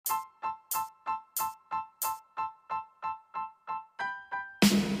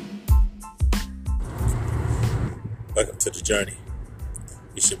Welcome to the journey.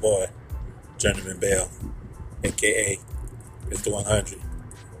 It's your boy, Journeyman Bell, aka Mr. 100,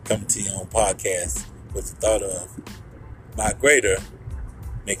 coming to you on podcast with the thought of my greater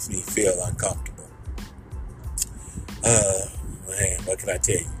makes me feel uncomfortable. Man, what can I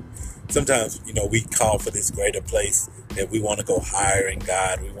tell you? Sometimes, we call for this greater place that we want to go higher in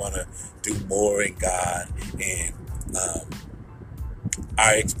God. We want to do more in God. And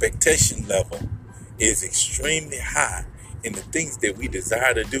our expectation level is extremely high in the things that we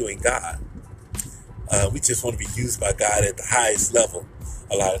desire to do in God. We just want to be used by God at the highest level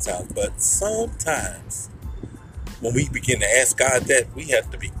a lot of times. But sometimes when we begin to ask God that, we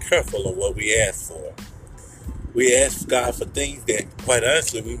have to be careful of what we ask for. We ask God for things that, quite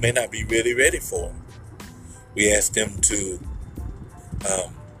honestly, we may not be really ready for. We ask Him to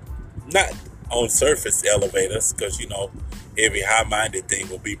not on surface elevate us, because, every high-minded thing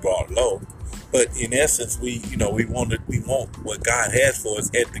will be brought low. But in essence, we want what God has for us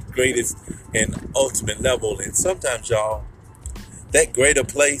at the greatest and ultimate level. And sometimes, y'all, that greater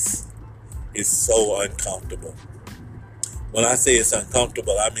place is so uncomfortable. When I say it's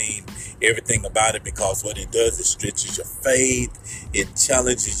uncomfortable, I mean everything about it, because what it does is stretches your faith, it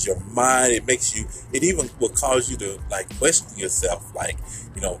challenges your mind, it even will cause you to question yourself,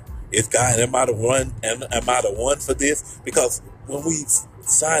 is God, am I the one for this? Because when we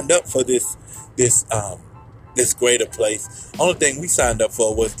signed up for this greater place, only thing we signed up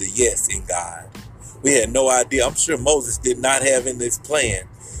for was the yes in God. We had no idea. I'm sure Moses did not have in this plan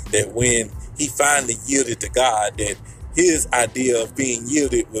that when he finally yielded to God, that his idea of being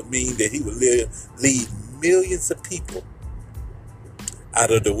yielded would mean that he would lead millions of people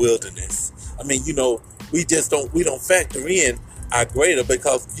out of the wilderness. I mean, we don't factor in our greater,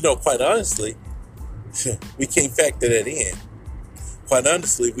 because, quite honestly, we can't factor that in. Quite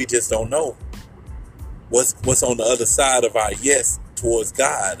honestly, we just don't know what's on the other side of our yes towards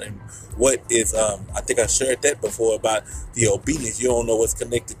God, and what is I think I shared that before about the obedience. You don't know what's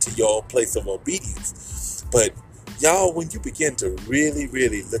connected to your place of obedience. But y'all, when you begin to really,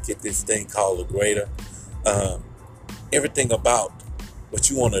 really look at this thing called a greater, everything about what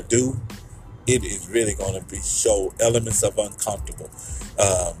you want to do, it is really going to show elements of uncomfortable.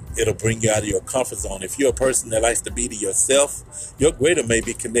 It'll bring you out of your comfort zone. If you're a person that likes to be to yourself, your greater may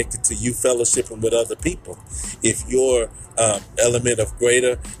be connected to you fellowshipping with other people. If your element of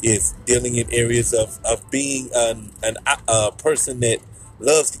greater is dealing in areas of being a person that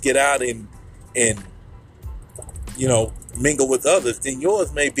loves to get out and mingle with others, then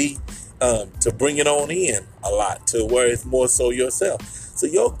yours may be to bring it on in a lot, to where it's more so yourself. So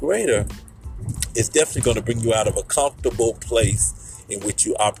your greater is definitely going to bring you out of a comfortable place in which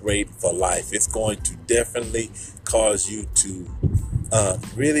you operate for life. It's going to definitely cause you to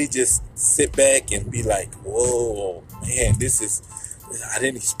really just sit back and be like, whoa, man, I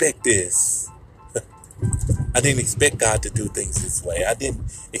didn't expect this. I didn't expect God to do things this way. I didn't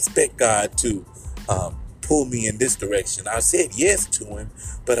expect God to pull me in this direction. I said yes to Him,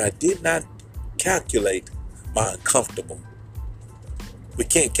 but I did not calculate my uncomfortable. We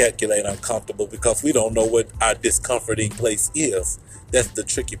can't calculate uncomfortable because we don't know what our discomforting place is. That's the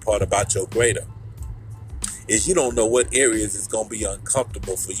tricky part about your greater, is you don't know what areas is going to be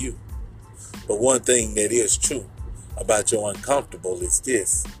uncomfortable for you. But one thing that is true about your uncomfortable is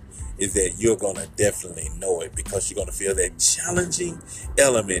that you're going to definitely know it, because you're going to feel that challenging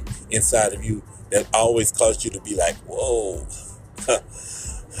element inside of you that always caused you to be like, whoa,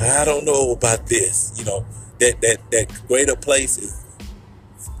 I don't know about this. That greater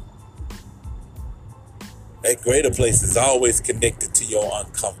place is always connected to your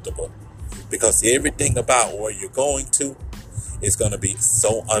uncomfortable, because everything about where you're going to is going to be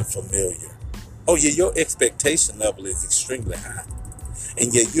so unfamiliar. Oh yeah, your expectation level is extremely high,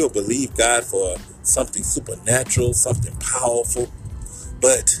 and yet you'll believe God for something supernatural, something powerful,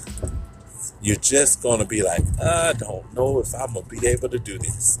 but you're just going to be like, I don't know if I'm going to be able to do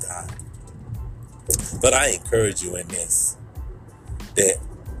this, God. But I encourage you in this, that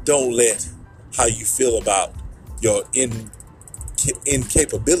don't let how you feel about your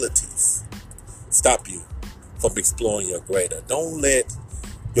incapabilities stop you from exploring your greater. Don't let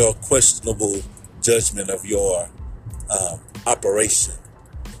your questionable judgment of your operation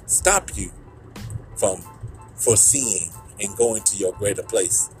stop you from foreseeing and going to your greater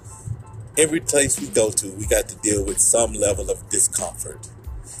place. Every place we go to, we got to deal with some level of discomfort.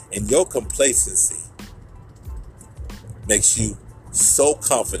 And your complacency makes you so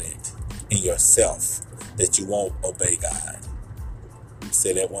confident in yourself that you won't obey God. Let me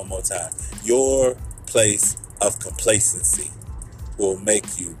say that one more time. Your place of complacency will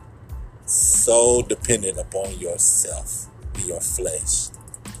make you so dependent upon yourself and your flesh.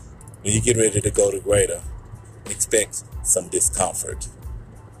 When you get ready to go to greater, expect some discomfort.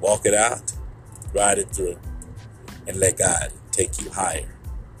 Walk it out, ride it through, and let God take you higher.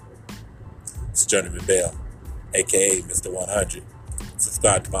 It's Journeyman Bell, aka Mr. 100.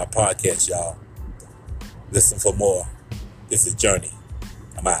 Subscribe to my podcast, y'all. Listen for more. This is Journey.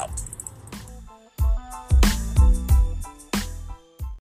 I'm out.